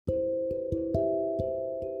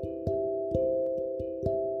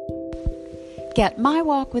Get My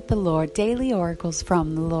Walk with the Lord Daily Oracles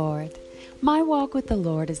from the Lord. My Walk with the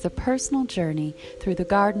Lord is a personal journey through the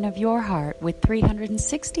garden of your heart with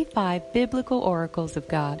 365 biblical oracles of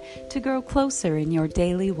God to grow closer in your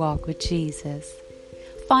daily walk with Jesus.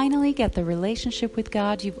 Finally get the relationship with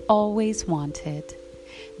God you've always wanted.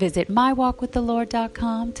 Visit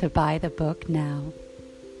mywalkwiththelord.com to buy the book now.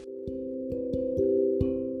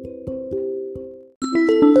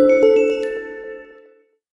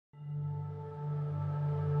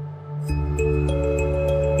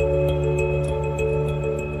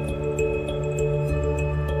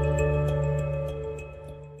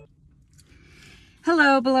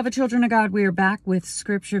 Hello, beloved children of God. We are back with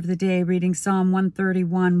Scripture of the Day, reading Psalm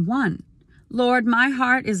 131:1. Lord, my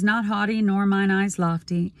heart is not haughty, nor mine eyes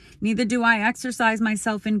lofty. Neither do I exercise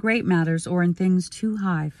myself in great matters or in things too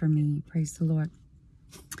high for me. Praise the Lord.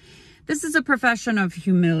 This is a profession of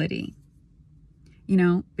humility,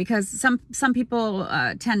 because some people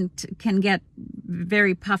can get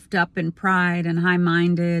very puffed up in pride and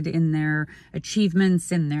high-minded in their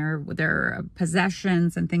achievements, in their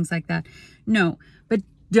possessions and things like that. No, but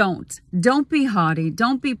don't be haughty,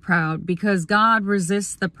 don't be proud, because God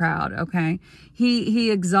resists the proud. Okay, He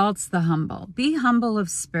exalts the humble. Be humble of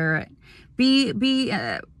spirit. Be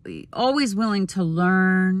always willing to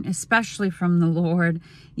learn, especially from the Lord.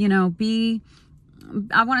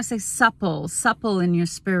 I want to say supple in your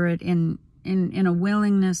spirit, in a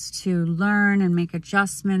willingness to learn and make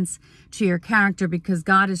adjustments to your character, because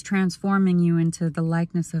God is transforming you into the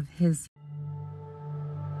likeness of His.